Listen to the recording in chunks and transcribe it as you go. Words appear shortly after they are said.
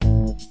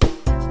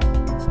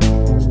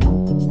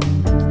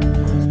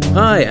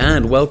Hi,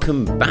 and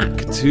welcome back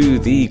to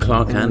the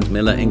Clark and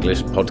Miller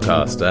English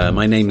podcast.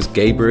 My name's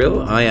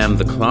Gabriel. I am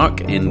the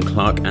Clark in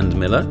Clark and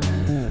Miller,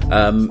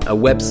 a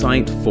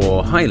website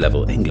for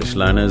high-level English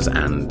learners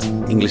and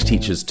English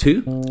teachers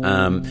too,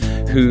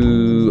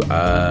 who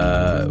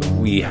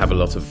we have a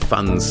lot of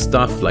fun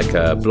stuff like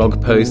blog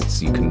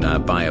posts. You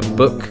can buy a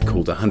book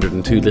called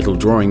 102 Little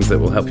Drawings that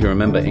will help you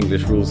remember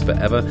English rules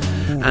forever.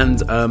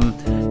 And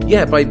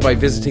by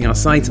visiting our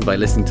site and by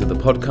listening to the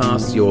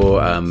podcast,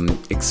 you're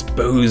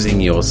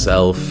exposing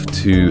yourself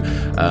to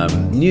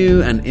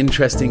new and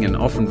interesting and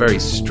often very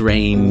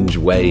strange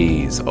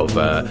ways of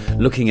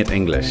looking at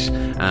English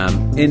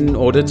in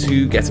order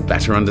to get a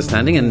better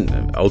understanding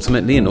and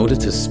ultimately in order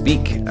to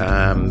speak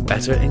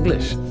better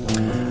English.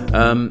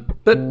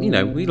 But,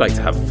 we like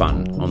to have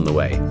fun on the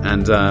way.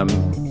 And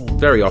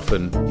very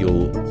often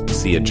you'll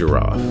see a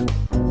giraffe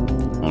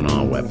on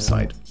our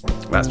website.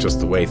 That's just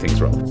the way things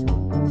roll.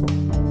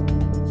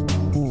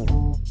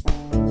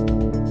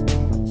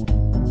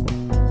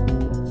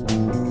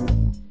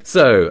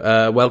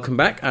 So, welcome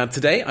back.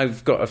 Today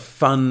I've got a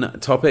fun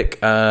topic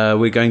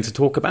we're going to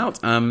talk about.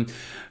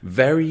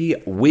 Very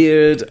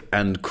weird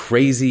and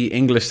crazy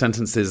English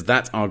sentences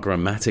that are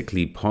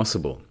grammatically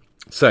possible.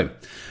 So,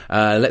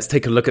 let's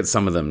take a look at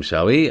some of them,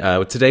 shall we?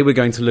 Today we're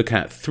going to look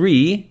at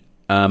 3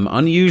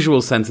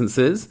 unusual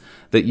sentences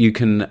that you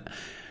can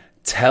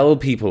tell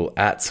people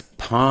at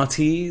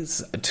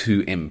parties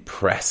to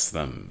impress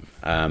them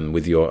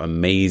with your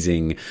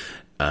amazing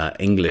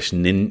English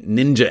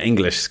ninja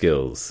English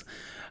skills.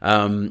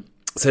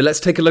 So let's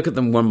take a look at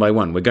them one by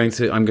one.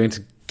 I'm going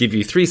to give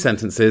you 3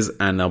 sentences,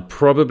 and they'll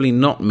probably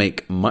not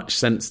make much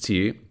sense to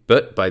you,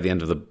 but by the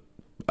end of the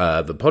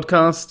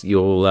podcast,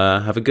 you'll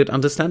have a good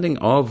understanding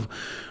of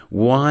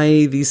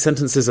why these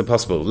sentences are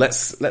possible.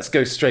 Let's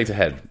go straight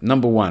ahead.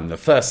 Number 1, the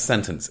first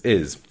sentence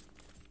is: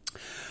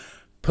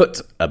 put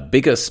a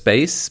bigger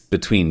space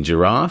between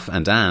giraffe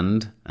and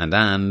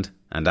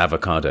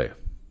avocado.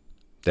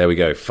 There we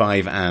go.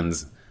 5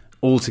 ands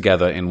all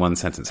together in one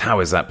sentence.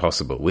 How is that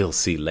possible? We'll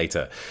see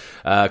later.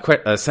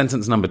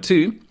 Sentence number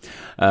 2.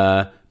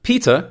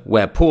 Peter,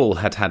 where Paul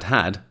had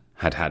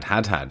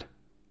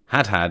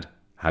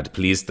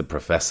pleased the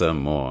professor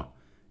more.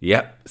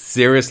 Yep,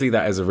 seriously,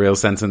 that is a real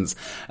sentence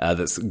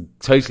that's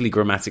totally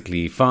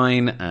grammatically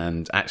fine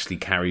and actually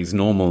carries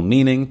normal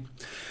meaning.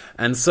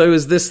 And so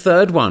is this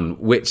third one,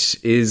 which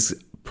is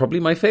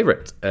probably my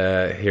favorite.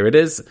 Here it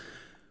is.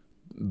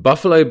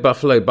 Buffalo,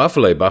 buffalo,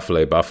 buffalo,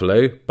 buffalo,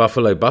 buffalo,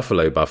 buffalo,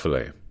 buffalo,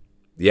 buffalo.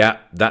 Yeah,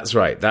 that's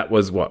right. That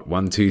was what?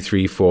 1, 2,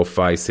 3, 4,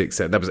 5, 6,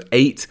 7. That was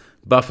 8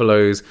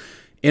 buffaloes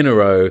in a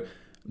row.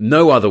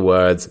 No other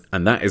words.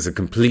 And that is a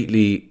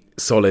completely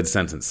solid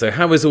sentence. So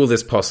how is all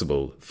this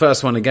possible?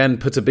 First one again,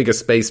 put a bigger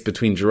space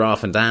between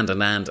giraffe and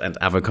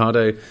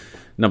avocado.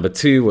 Number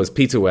 2 was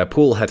Peter where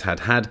Paul had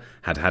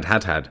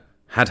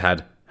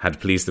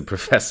pleased the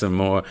professor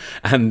more.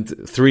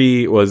 And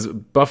 3 was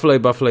buffalo,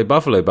 buffalo,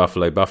 buffalo,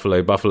 buffalo,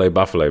 buffalo, buffalo,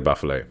 buffalo,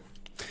 buffalo.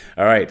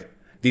 All right.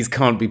 These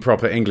can't be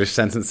proper English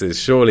sentences,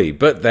 surely,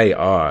 but they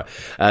are.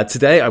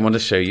 Today, I want to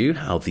show you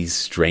how these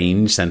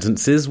strange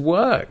sentences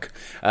work.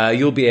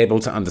 You'll be able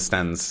to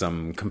understand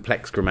some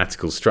complex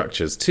grammatical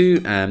structures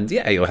too, and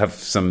you'll have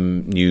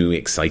some new,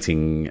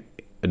 exciting,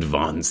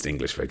 advanced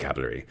English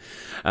vocabulary.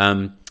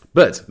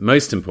 But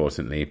most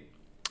importantly,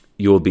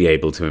 you'll be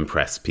able to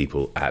impress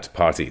people at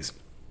parties.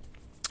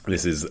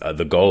 This is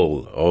the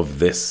goal of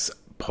this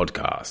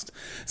podcast.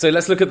 So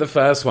let's look at the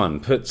first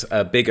one. Put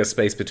a bigger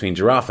space between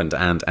giraffe and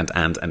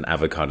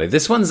avocado.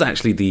 This one's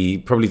actually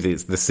probably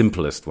the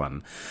simplest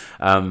one.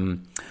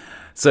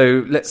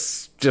 So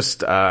let's just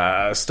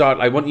start.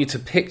 I want you to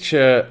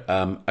picture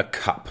a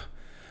cup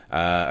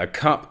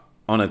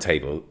on a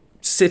table,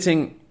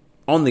 sitting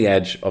on the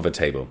edge of a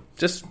table.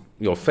 Just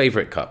your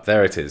favorite cup.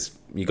 There it is.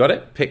 You got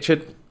it?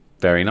 Pictured?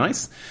 Very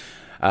nice.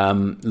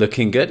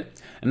 Looking good.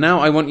 And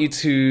now I want you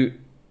to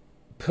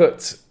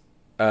put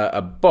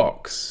a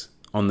box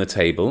on the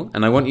table,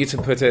 and I want you to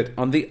put it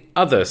on the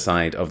other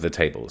side of the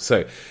table.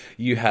 So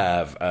you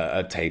have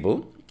a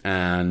table,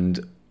 and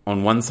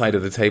on one side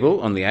of the table,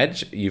 on the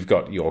edge, you've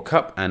got your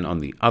cup, and on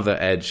the other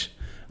edge,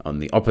 on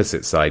the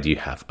opposite side, you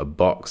have a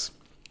box.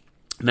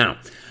 Now,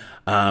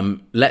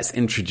 let's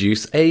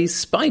introduce a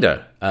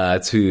spider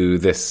to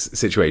this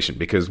situation,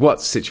 because what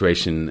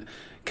situation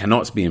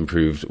cannot be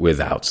improved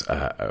without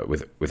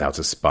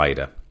a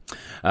spider?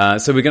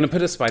 So we're going to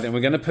put a spider, and we're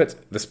going to put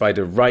the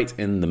spider right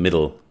in the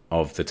middle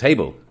of the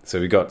table. So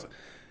we've got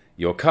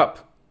your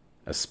cup,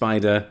 a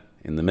spider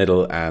in the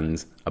middle,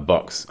 and a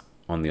box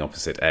on the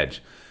opposite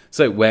edge.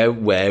 So where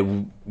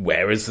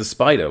is the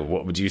spider?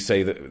 What would you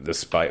say that the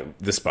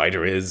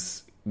spider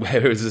is?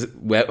 Where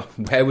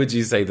would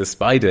you say the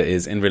spider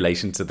is in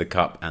relation to the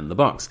cup and the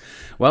box?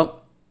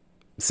 Well,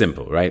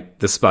 simple, right?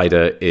 The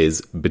spider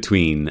is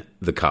between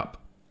the cup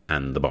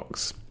and the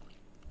box.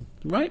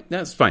 Right?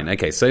 That's fine.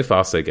 Okay, so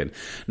far so good.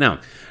 Now,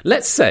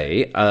 let's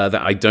say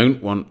that I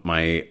don't want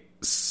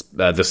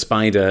the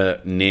spider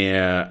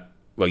near...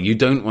 Well, you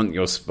don't want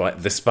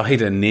the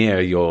spider near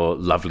your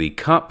lovely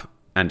cup,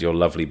 and your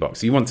lovely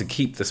box. You want to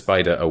keep the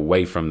spider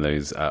away from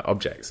those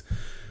objects.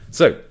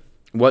 So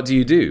what do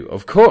you do?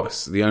 Of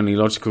course, the only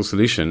logical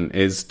solution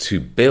is to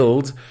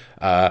build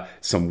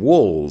some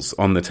walls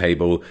on the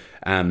table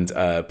and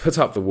put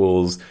up the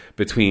walls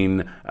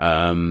between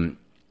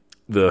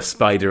the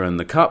spider and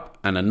the cup,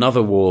 and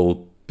another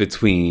wall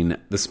between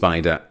the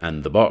spider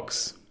and the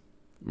box.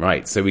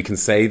 Right, so we can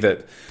say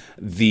that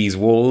these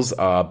walls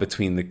are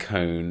between the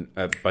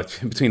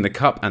between the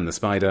cup and the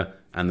spider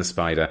and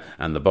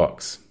the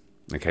box.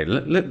 Okay,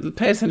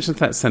 pay attention to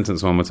that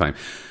sentence one more time.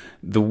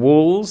 The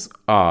walls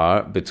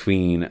are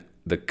between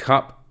the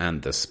cup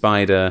and the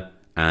spider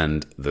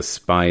and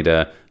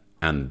the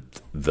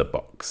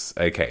box.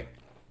 Okay,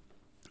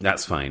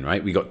 that's fine,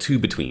 right? We got two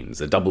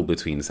betweens, a double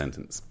between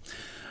sentence.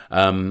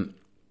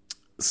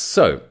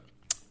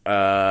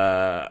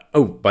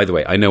 Oh, by the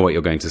way, I know what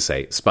you're going to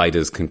say.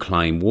 Spiders can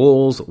climb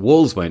walls.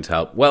 Walls won't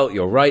help. Well,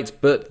 you're right,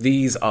 but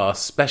these are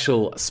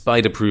special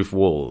spider-proof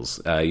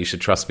walls. You should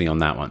trust me on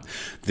that one.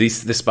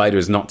 This spider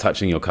is not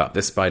touching your cup.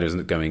 This spider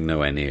isn't going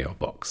nowhere near your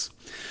box.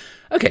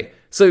 Okay,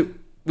 so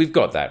we've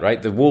got that,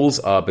 right? The walls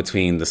are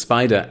between the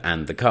spider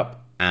and the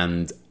cup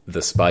and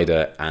the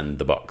spider and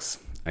the box.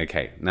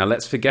 Okay, now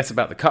let's forget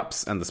about the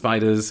cups and the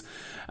spiders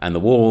and the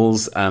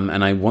walls,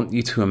 and I want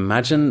you to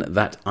imagine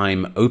that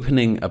I'm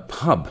opening a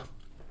pub.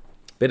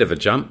 Bit of a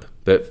jump,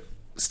 but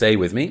stay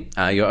with me.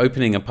 You're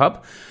opening a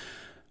pub.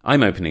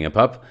 I'm opening a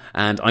pub,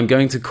 and I'm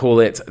going to call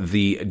it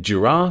the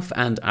Giraffe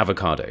and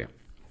Avocado.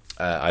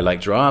 I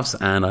like giraffes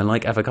and I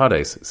like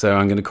avocados, so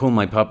I'm going to call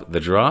my pub the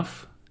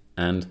Giraffe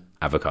and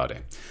Avocado.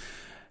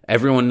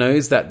 Everyone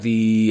knows that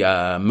the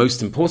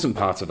most important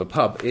part of a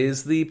pub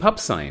is the pub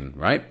sign,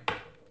 right?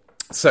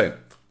 So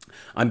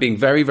I'm being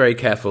very, very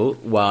careful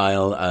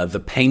while the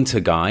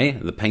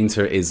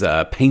painter is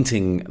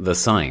painting the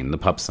sign, the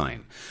pub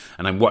sign.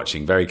 And I'm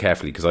watching very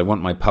carefully because I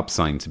want my pub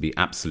sign to be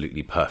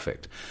absolutely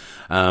perfect.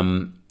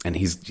 And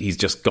he's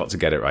just got to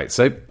get it right.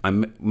 So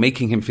I'm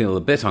making him feel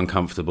a bit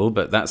uncomfortable,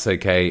 but that's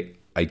okay.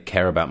 I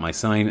care about my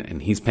sign, and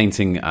he's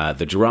painting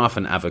the Giraffe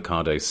and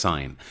Avocado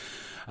sign.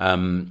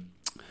 But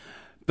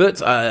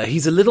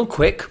he's a little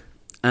quick.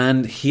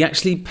 And he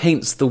actually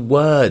paints the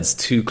words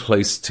too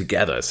close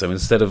together. So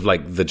instead of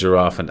like the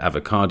giraffe and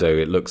avocado,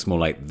 it looks more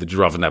like the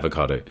giraffe and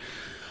avocado.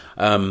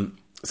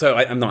 So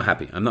I'm not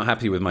happy. I'm not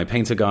happy with my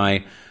painter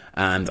guy.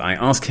 And I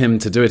ask him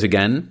to do it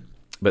again,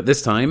 but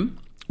this time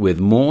with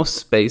more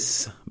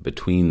space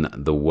between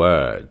the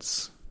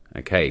words.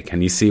 Okay,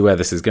 can you see where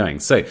this is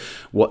going? So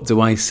what do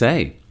I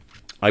say?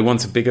 I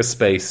want a bigger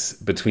space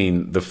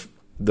between the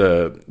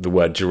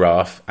word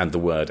giraffe and the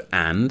word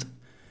and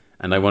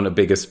I want a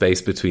bigger space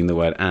between the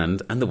word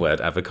and the word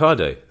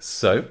avocado.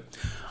 So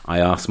I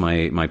asked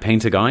my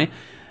painter guy,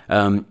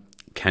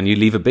 can you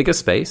leave a bigger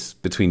space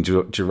between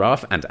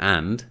giraffe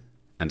and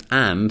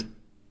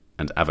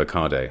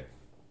avocado?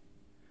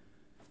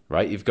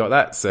 Right, you've got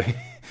that. So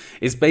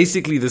it's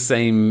basically the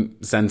same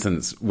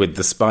sentence with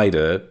the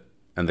spider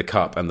and the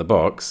cup and the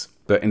box,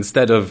 but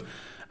instead of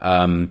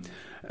the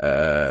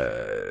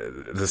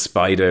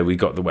spider, we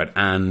got the word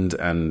and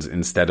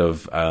instead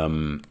of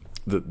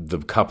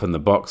the cup and the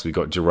box, we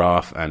got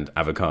giraffe and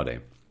avocado.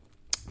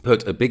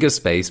 Put a bigger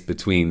space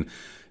between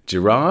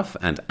giraffe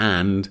and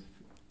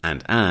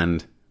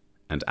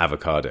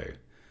avocado.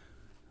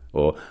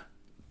 Or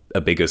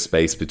a bigger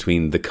space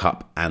between the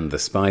cup and the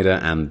spider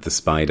and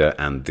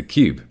the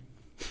cube.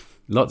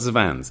 Lots of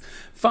ands.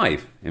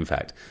 5, in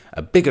fact.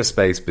 A bigger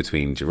space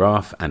between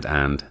giraffe and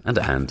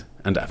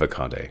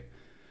avocado.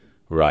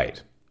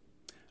 Right.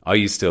 Are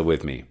you still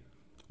with me?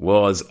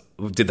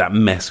 Did that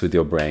mess with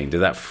your brain? Did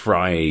that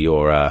fry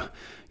your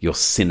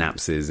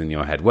synapses in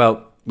your head?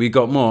 Well, we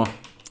got more.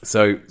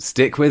 So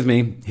stick with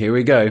me. Here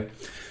we go.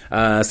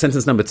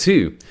 Sentence number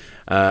 2.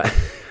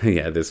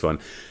 Yeah, this one.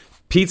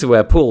 Peter,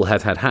 where Paul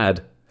had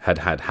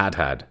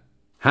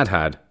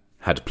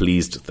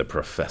pleased the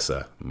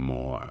professor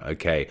more.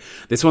 Okay,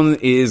 this one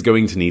is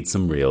going to need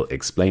some real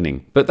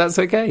explaining, but that's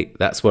okay.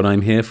 That's what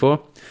I'm here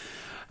for.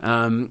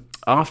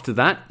 After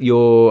that,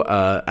 you're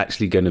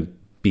actually going to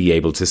be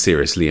able to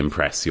seriously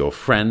impress your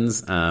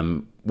friends.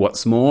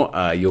 What's more,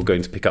 you're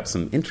going to pick up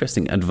some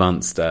interesting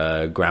advanced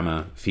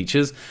grammar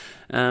features.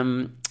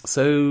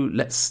 So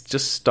let's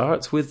just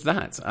start with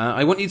that.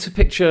 I want you to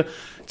picture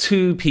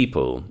 2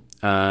 people,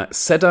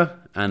 Seda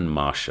and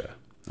Marsha.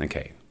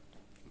 Okay,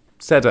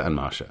 Seda and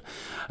Marsha.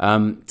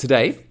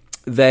 Today,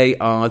 they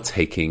are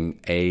taking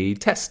a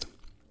test.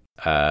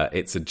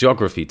 It's a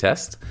geography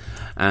test,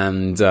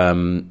 and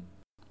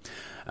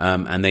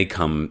they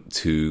come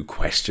to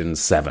question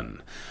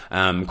 7.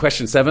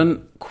 Question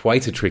 7,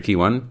 quite a tricky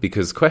one,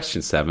 because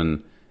question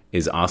 7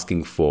 is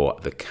asking for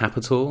the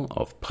capital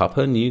of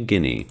Papua New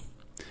Guinea.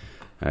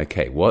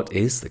 Okay, what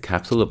is the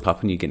capital of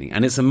Papua New Guinea?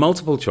 And it's a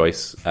multiple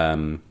choice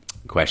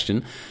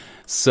question.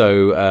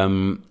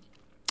 So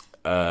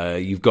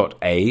you've got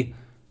A,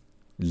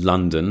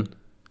 London,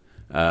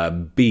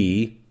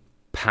 B,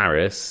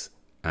 Paris,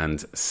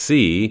 and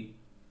C,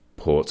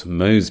 Port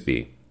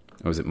Moresby.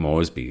 Or was it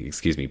Moresby?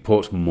 Excuse me,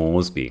 Port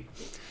Moresby.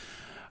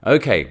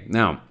 Okay,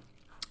 now,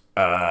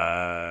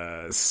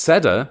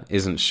 Seda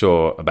isn't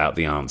sure about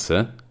the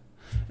answer,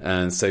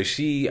 and so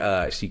she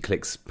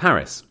clicks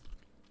Paris.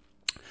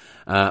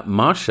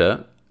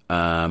 Marsha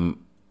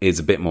is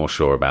a bit more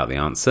sure about the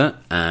answer,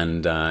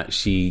 and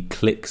she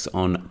clicks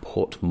on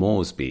Port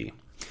Moresby.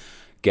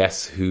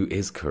 Guess who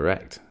is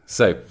correct?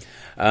 So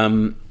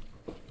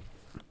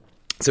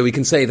we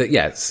can say that,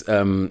 yes,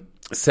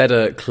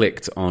 Seda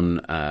clicked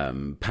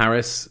on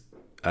Paris,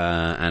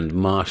 and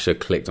Marsha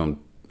clicked on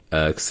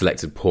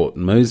selected Port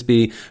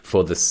Moresby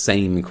for the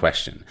same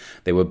question.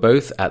 They were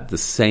both at the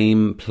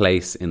same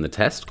place in the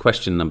test,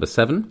 question number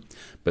 7,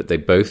 but they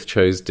both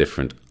chose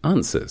different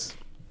answers.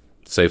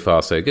 So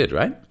far, so good,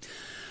 right?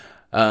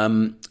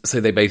 So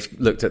they both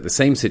looked at the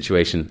same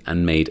situation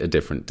and made a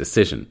different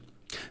decision.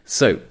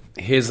 So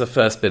here's the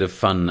first bit of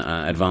fun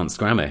advanced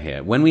grammar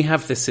here. When we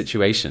have this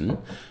situation,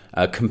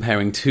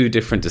 comparing two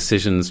different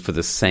decisions for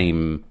the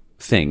same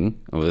thing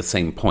or the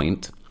same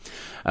point,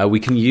 we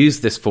can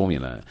use this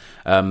formula.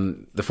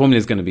 The formula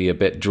is going to be a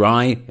bit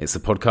dry. It's a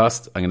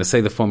podcast. I'm going to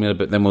say the formula,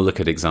 but then we'll look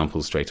at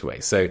examples straight away.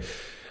 So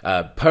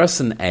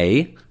person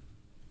A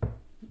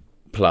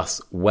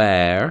plus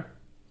where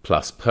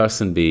plus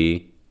person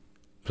B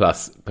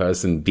plus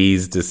person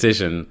B's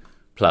decision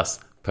plus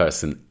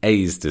person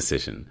A's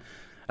decision.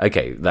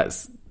 Okay, that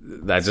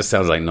just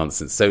sounds like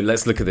nonsense. So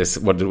let's look at this.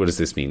 What does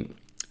this mean?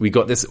 We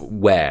got this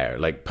where,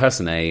 like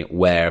person A,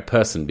 where,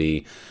 person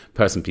B,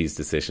 person B's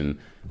decision,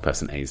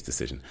 person A's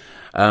decision.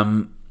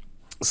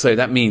 So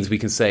that means we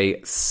can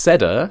say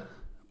Seda,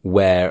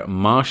 where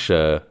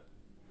Marsha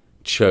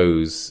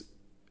chose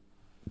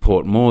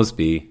Port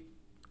Moresby,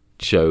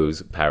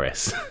 chose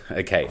Paris.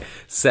 Okay,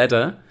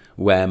 Seda,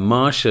 where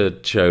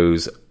Marsha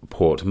chose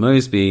Port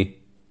Moresby,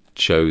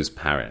 chose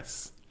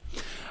Paris.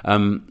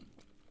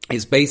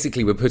 It's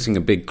basically we're putting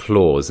a big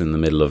clause in the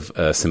middle of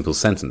a simple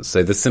sentence.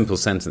 So the simple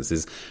sentence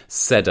is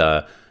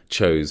Seda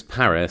chose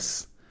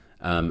Paris,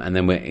 and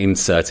then we're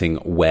inserting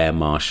where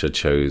Marsha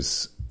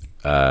chose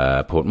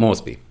Port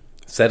Moresby.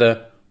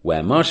 Seda,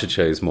 where Marsha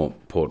chose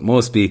Port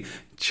Moresby,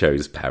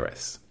 chose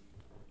Paris.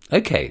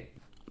 Okay,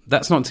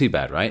 that's not too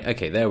bad, right?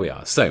 Okay, there we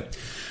are. So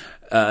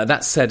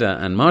that's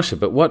Seda and Marsha,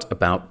 but what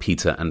about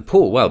Peter and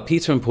Paul? Well,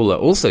 Peter and Paul are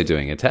also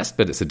doing a test,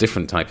 but it's a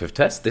different type of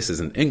test. This is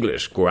an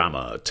English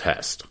grammar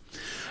test,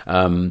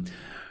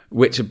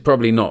 which are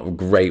probably not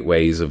great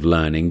ways of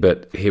learning,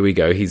 but here we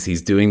go.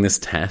 He's doing this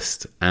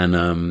test, and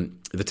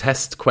the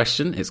test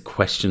question is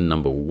question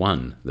number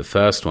 1, the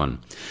first one.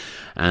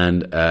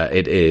 And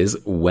it is,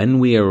 when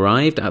we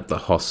arrived at the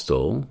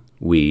hostel,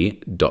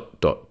 we ...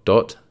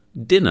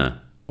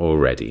 dinner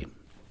already.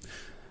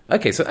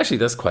 Okay, so actually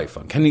that's quite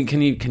fun. Can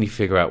you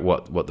figure out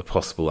what the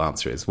possible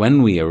answer is?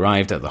 When we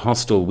arrived at the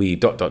hostel, we ...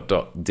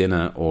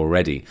 dinner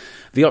already.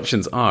 The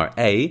options are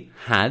A,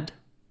 had,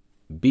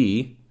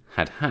 B,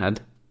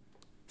 had,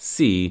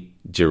 C,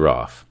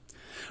 giraffe.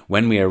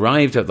 When we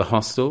arrived at the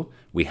hostel,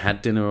 we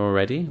had dinner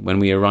already. When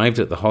we arrived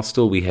at the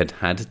hostel, we had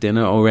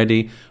dinner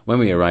already. When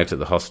we arrived at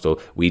the hostel,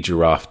 we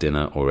giraffe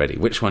dinner already.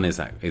 Which one is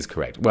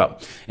correct? Well,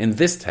 in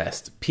this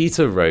test,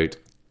 Peter wrote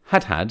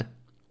had,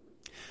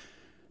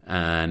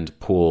 and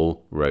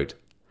Paul wrote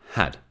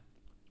had.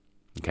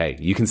 Okay,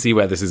 you can see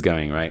where this is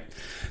going, right?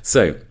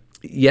 So,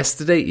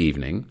 yesterday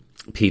evening,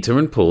 Peter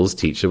and Paul's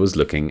teacher was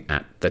looking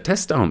at the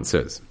test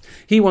answers.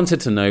 He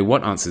wanted to know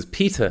what answers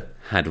Peter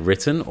had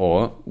written,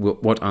 or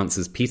what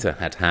answers Peter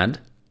had,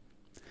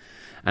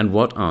 and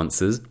what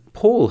answers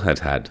Paul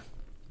had.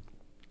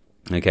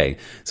 Okay,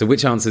 so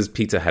which answers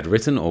Peter had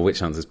written, or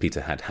which answers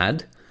Peter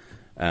had,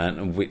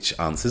 and which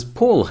answers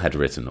Paul had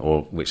written,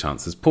 or which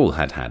answers Paul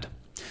had.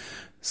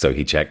 So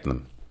he checked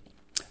them.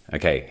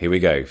 Okay, here we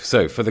go.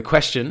 So for the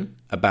question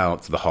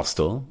about the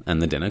hostel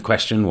and the dinner,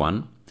 question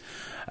 1,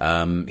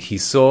 he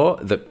saw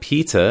that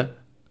Peter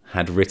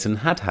had written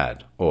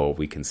had, or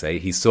we can say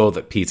he saw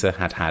that Peter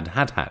had,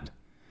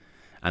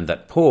 and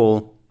that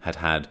Paul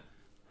had.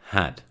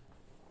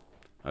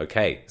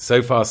 Okay,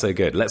 so far so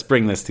good. Let's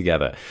bring this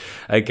together.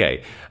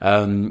 Okay,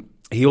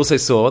 he also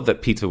saw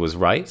that Peter was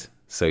right,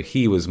 so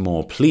he was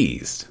more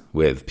pleased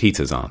with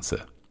Peter's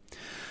answer.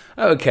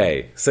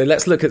 Okay, so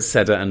let's look at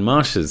Seda and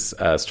Marsha's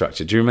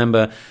structure. Do you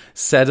remember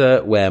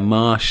Seda, where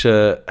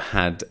Marsha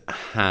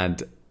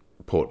had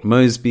Port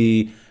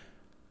Moresby,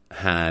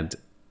 Seda,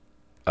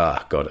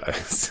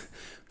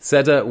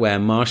 where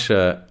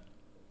Marsha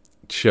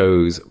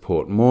chose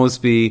Port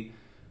Moresby,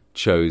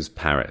 chose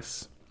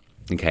Paris.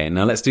 Okay,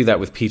 now let's do that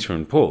with Peter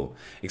and Paul,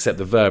 except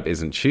the verb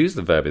isn't choose,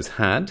 the verb is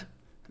have.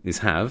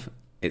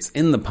 It's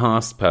in the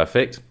past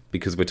perfect,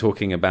 because we're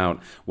talking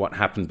about what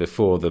happened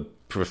before the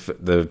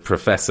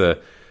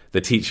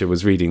teacher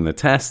was reading the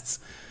tests.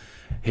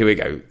 Here we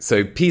go.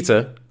 So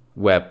Peter,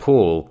 where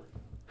Paul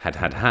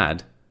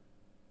had.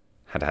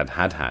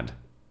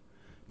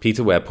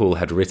 Peter, where Paul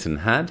had written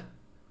had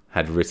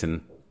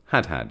written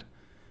had.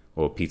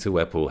 Or Peter,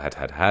 where Paul had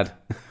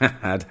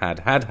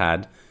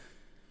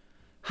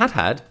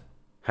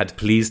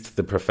pleased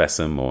the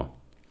professor more.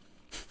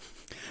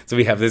 So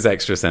we have this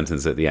extra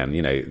sentence at the end.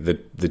 You know,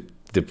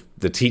 the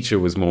the teacher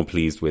was more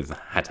pleased with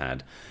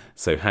had.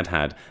 So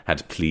had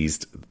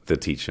pleased the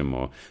teacher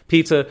more.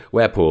 Peter,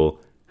 where Paul,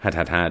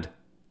 had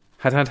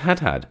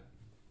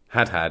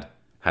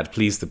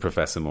pleased the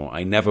professor more.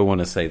 I never want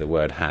to say the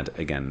word had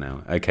again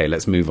now. Okay,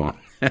 let's move on.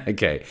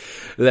 Okay,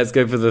 let's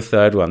go for the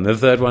third one. The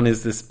third one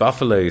is this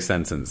buffalo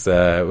sentence.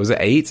 Was it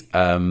 8?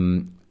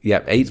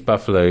 8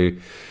 buffalo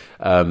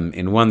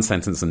in one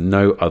sentence and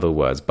no other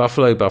words.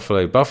 Buffalo,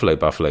 buffalo, buffalo,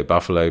 buffalo,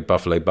 buffalo,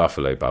 buffalo,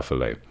 buffalo,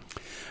 buffalo.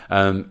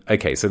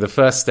 Okay, so the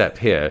first step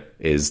here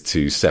is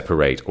to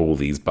separate all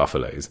these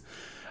buffaloes.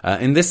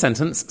 In this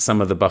sentence,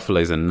 some of the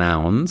buffaloes are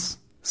nouns,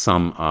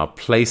 some are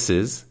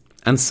places,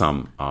 and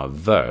some are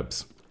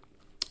verbs.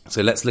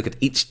 So let's look at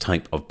each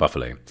type of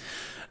buffalo.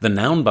 The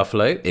noun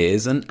buffalo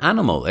is an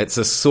animal. It's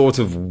a sort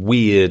of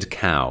weird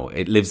cow.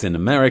 It lives in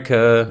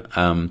America.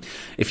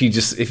 If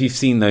you've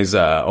seen those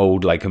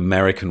old like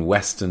American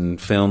Western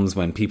films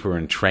when people are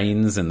in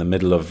trains in the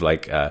middle of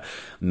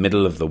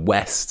the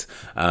West,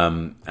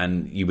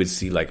 and you would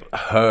see like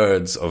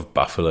herds of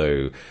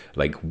buffalo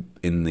like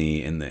in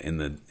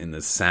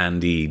the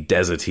sandy,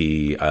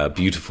 deserty,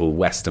 beautiful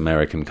West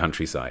American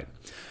countryside.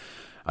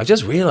 I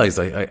just realized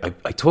I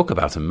talk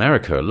about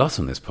America a lot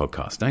on this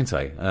podcast, don't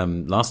I?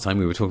 Last time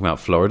we were talking about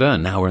Florida,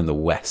 and now we're in the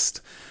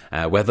West,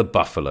 where the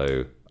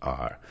buffalo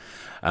are.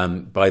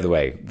 By the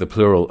way, the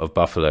plural of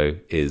buffalo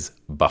is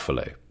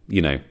buffalo.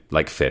 You know,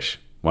 like fish.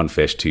 1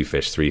 fish, 2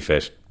 fish, 3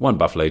 fish. 1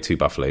 buffalo, 2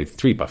 buffalo,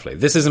 3 buffalo.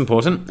 This is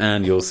important,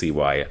 and you'll see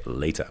why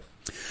later.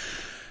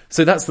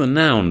 So that's the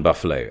noun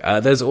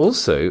buffalo. There's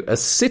also a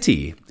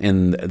city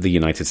in the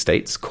United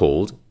States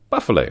called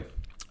Buffalo.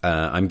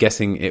 I'm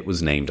guessing it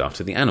was named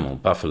after the animal,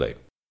 buffalo.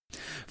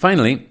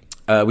 Finally,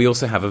 we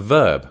also have a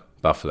verb,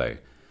 buffalo.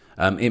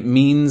 It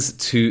means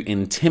to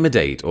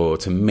intimidate or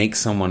to make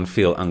someone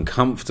feel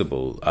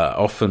uncomfortable,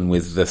 often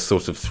with the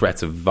sort of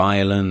threat of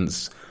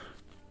violence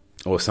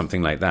or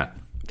something like that.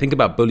 Think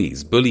about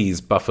bullies. Bullies,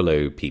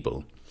 buffalo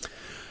people.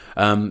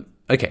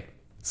 Okay,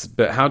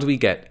 but how do we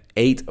get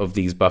 8 of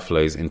these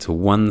buffaloes into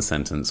one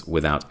sentence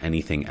without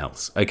anything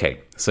else?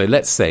 Okay, so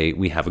let's say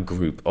we have a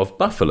group of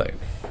buffalo,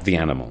 the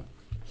animal.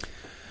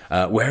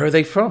 Where are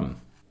they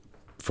from?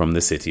 From the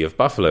city of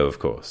Buffalo, of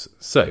course.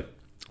 So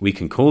we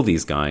can call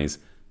these guys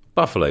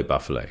Buffalo.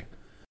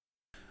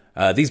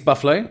 These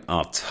buffalo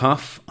are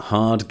tough,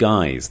 hard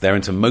guys. They're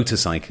into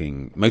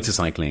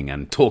motorcycling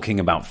and talking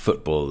about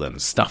football and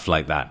stuff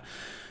like that.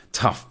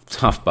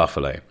 Tough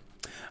buffalo.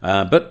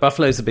 But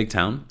Buffalo's a big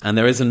town, and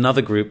there is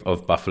another group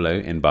of buffalo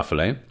in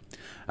Buffalo.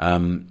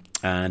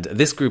 And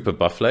this group of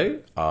buffalo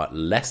are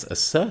less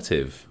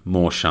assertive,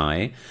 more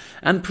shy,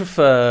 and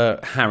prefer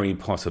Harry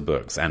Potter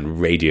books and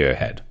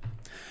Radiohead.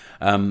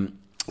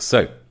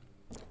 So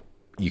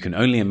you can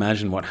only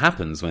imagine what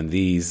happens when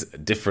these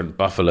different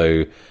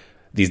buffalo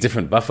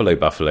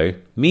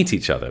meet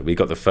each other. We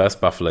got the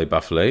first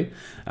buffalo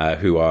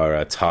who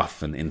are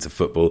tough and into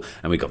football,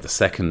 and we got the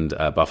second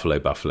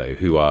buffalo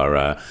who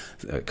are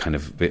kind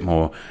of a bit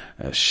more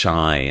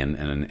shy and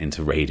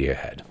into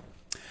Radiohead.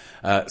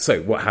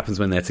 So what happens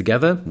when they're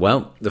together?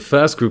 Well, the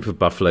first group of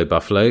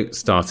buffalo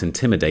start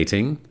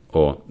intimidating,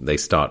 or they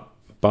start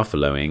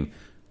buffaloing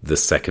the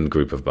second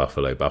group of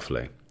buffalo.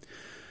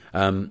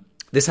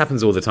 This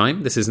happens all the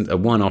time. This isn't a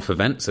one-off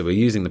event, so we're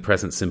using the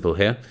present simple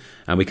here.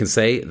 And we can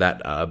say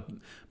that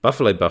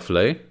buffalo.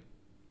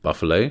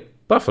 The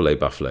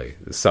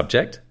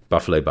subject,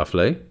 buffalo.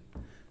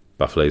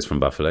 Buffalo's from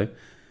Buffalo.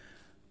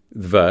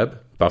 The verb,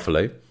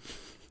 buffalo.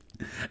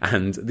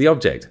 And the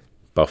object,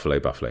 buffalo.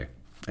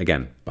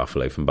 Again,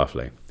 buffalo from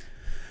Buffalo.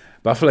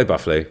 Buffalo.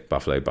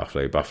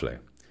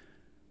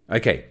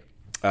 Okay,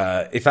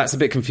 if that's a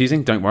bit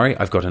confusing, don't worry.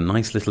 I've got a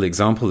nice little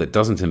example that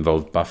doesn't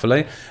involve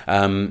buffalo.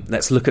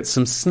 Let's look at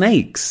some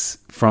snakes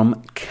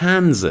from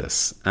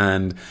Kansas.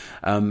 And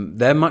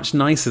they're much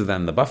nicer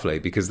than the buffalo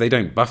because they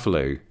don't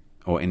buffalo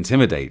or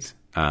intimidate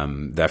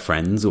their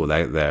friends or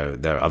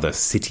their other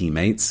city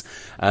mates.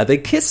 They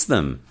kiss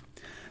them.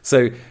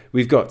 So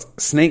we've got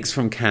snakes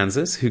from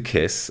Kansas who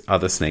kiss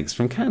other snakes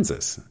from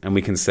Kansas. And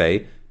we can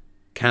say,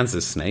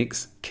 Kansas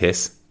snakes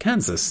kiss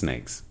Kansas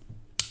snakes.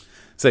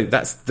 So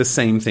that's the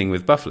same thing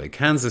with buffalo.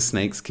 Kansas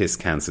snakes kiss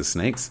Kansas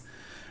snakes.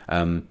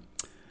 Buffalo.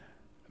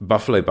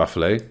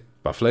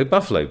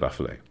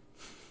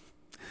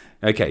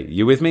 Okay,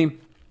 you with me?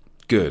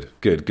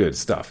 Good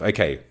stuff.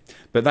 Okay,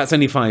 but that's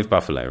only 5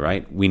 buffalo,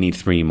 right? We need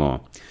 3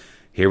 more.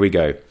 Here we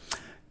go.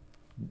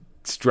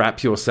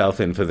 Strap yourself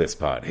in for this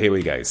part. Here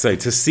we go. So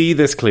to see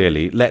this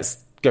clearly,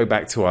 let's go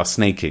back to our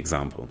snake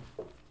example.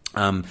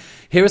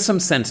 Here are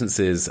some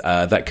sentences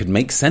that could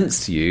make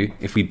sense to you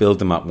if we build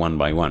them up one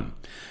by one.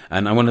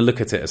 And I want to look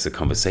at it as a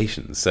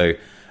conversation. So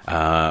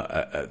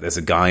there's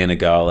a guy and a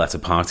girl at a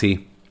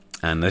party,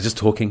 and they're just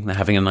talking. They're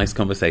having a nice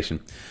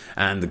conversation.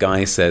 And the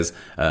guy says,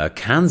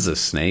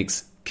 Kansas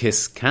snakes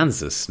kiss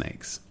Kansas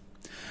snakes.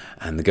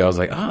 And the girl's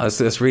like,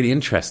 that's really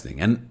interesting.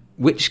 And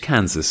which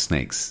Kansas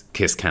snakes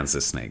kiss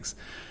Kansas snakes?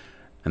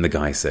 And the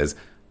guy says,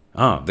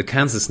 the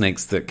Kansas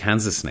snakes that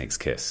Kansas snakes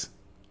kiss.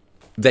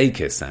 They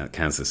kiss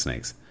Kansas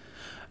snakes.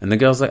 And the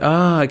girl's like,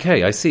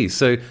 okay, I see.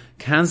 So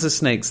Kansas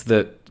snakes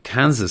that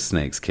Kansas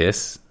snakes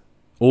kiss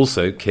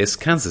also kiss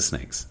Kansas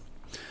snakes.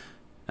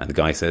 And the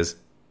guy says,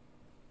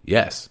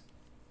 yes.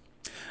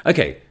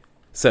 Okay,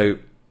 so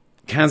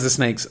Kansas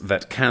snakes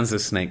that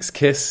Kansas snakes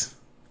kiss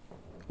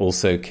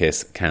also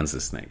kiss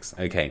Kansas snakes.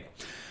 Okay,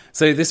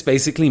 so this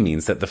basically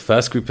means that the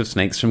first group of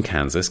snakes from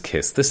Kansas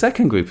kiss the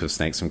second group of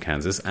snakes from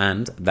Kansas,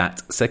 and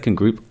that second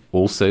group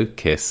also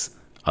kiss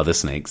other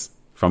snakes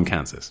from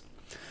Kansas.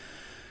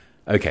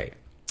 Okay,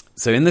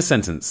 so in the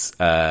sentence,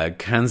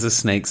 Kansas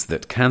snakes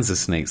that Kansas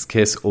snakes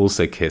kiss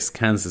also kiss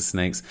Kansas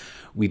snakes,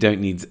 we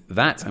don't need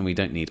that and we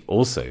don't need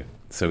also.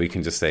 So we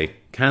can just say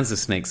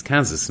Kansas snakes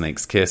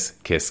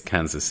kiss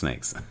Kansas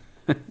snakes.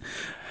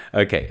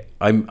 Okay,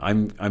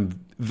 I'm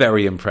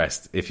very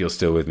impressed if you're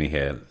still with me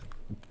here.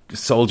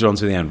 Soldier on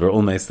to the end, we're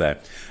almost there.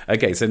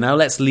 Okay, so now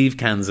let's leave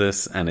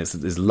Kansas and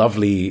its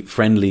lovely,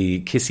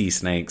 friendly, kissy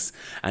snakes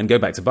and go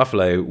back to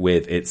Buffalo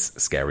with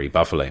its scary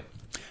buffalo.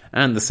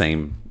 And the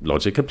same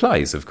logic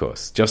applies, of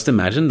course. Just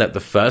imagine that the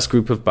first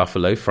group of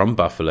buffalo from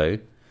Buffalo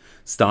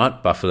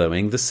start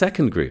buffaloing the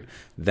second group.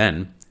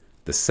 Then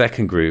the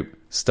second group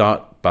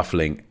start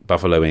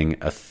buffaloing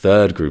a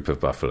third group of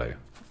buffalo,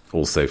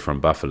 also from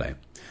Buffalo.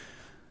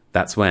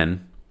 That's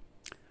when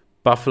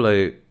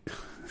Buffalo,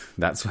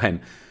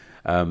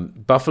 I'm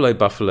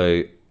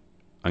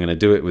going to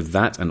do it with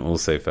that and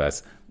also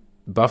first.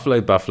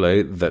 Buffalo,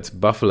 that's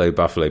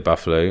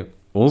Buffalo,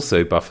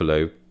 also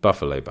Buffalo.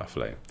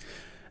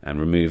 And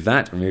remove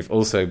that, remove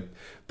also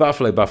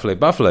Buffalo.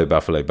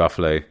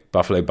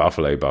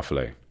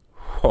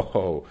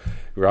 Whoa,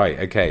 right,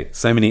 okay.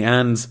 So many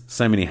ands,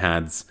 so many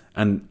hads,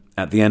 and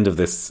at the end of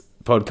this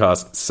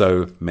podcast,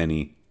 so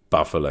many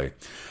buffalo.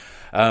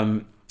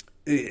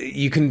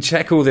 You can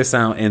check all this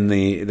out in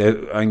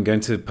I'm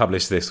going to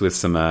publish this with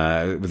some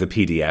with a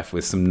PDF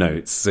with some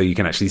notes, so you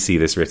can actually see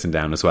this written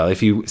down as well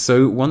if you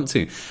so want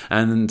to.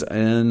 And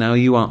now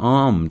you are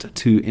armed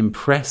to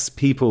impress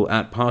people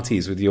at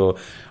parties with your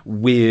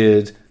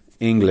weird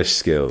English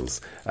skills.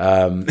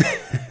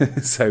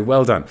 So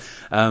well done.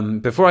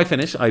 Before I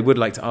finish, I would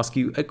like to ask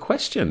you a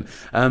question.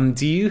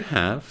 Do you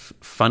have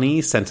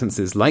funny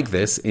sentences like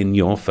this in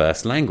your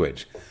first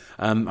language?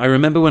 I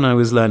remember when I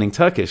was learning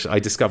Turkish, I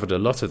discovered a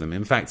lot of them.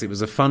 In fact, it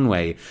was a fun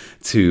way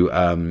to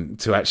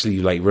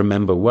actually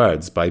remember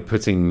words by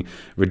putting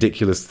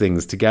ridiculous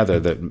things together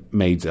that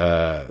made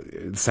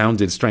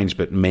sounded strange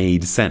but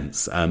made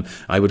sense.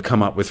 I would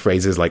come up with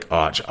phrases like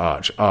arch,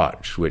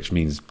 which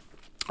means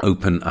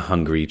open a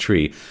hungry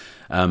tree,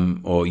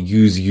 or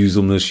use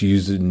uselnush,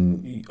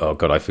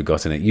 I've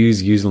forgotten it.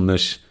 Use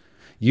uselnush,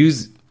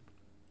 use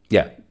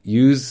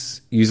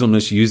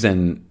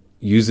uselnush,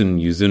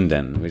 Yuzen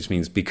Yuzunden, which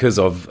means because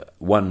of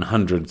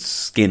 100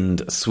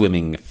 skinned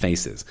swimming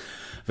faces.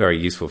 Very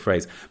useful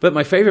phrase. But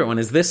my favorite one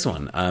is this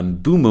one.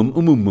 Boomum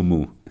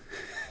umumumu.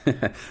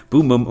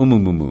 Boomum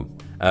umumumu.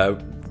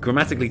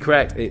 Grammatically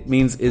correct, it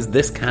means, is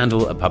this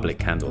candle a public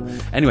candle?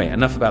 Anyway,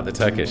 enough about the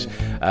Turkish.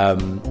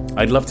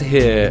 I'd love to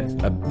hear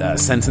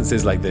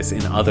sentences like this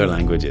in other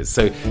languages.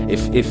 So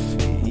if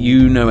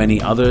you know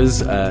any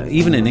others,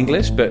 even in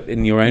English, but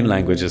in your own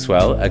language as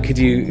well, could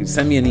you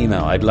send me an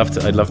email? I'd love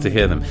to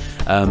hear them,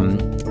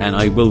 and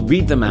I will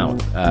read them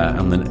out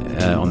on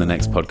the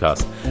next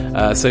podcast.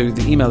 So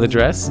the email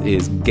address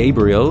is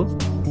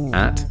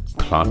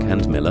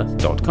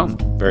gabriel@clarkandmiller.com.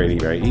 Very,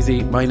 very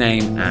easy. My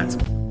name at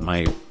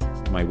my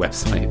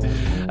website,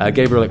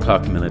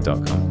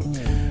 gabriel@clarkandmiller.com.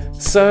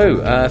 So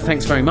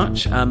thanks very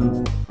much.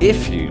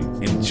 If you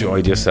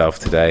enjoyed yourself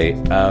today,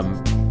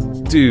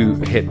 do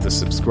hit the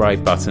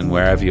subscribe button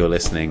wherever you're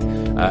listening.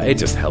 It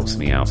just helps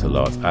me out a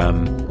lot.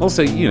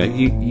 Also,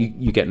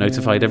 you get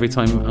notified every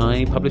time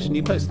I publish a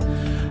new post.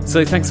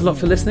 So thanks a lot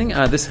for listening.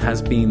 This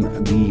has been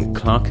the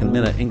Clark and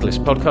Miller English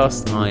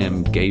podcast. I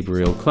am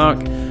Gabriel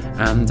Clark,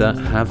 and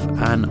have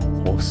an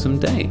awesome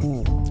day,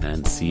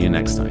 and see you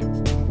next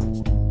time.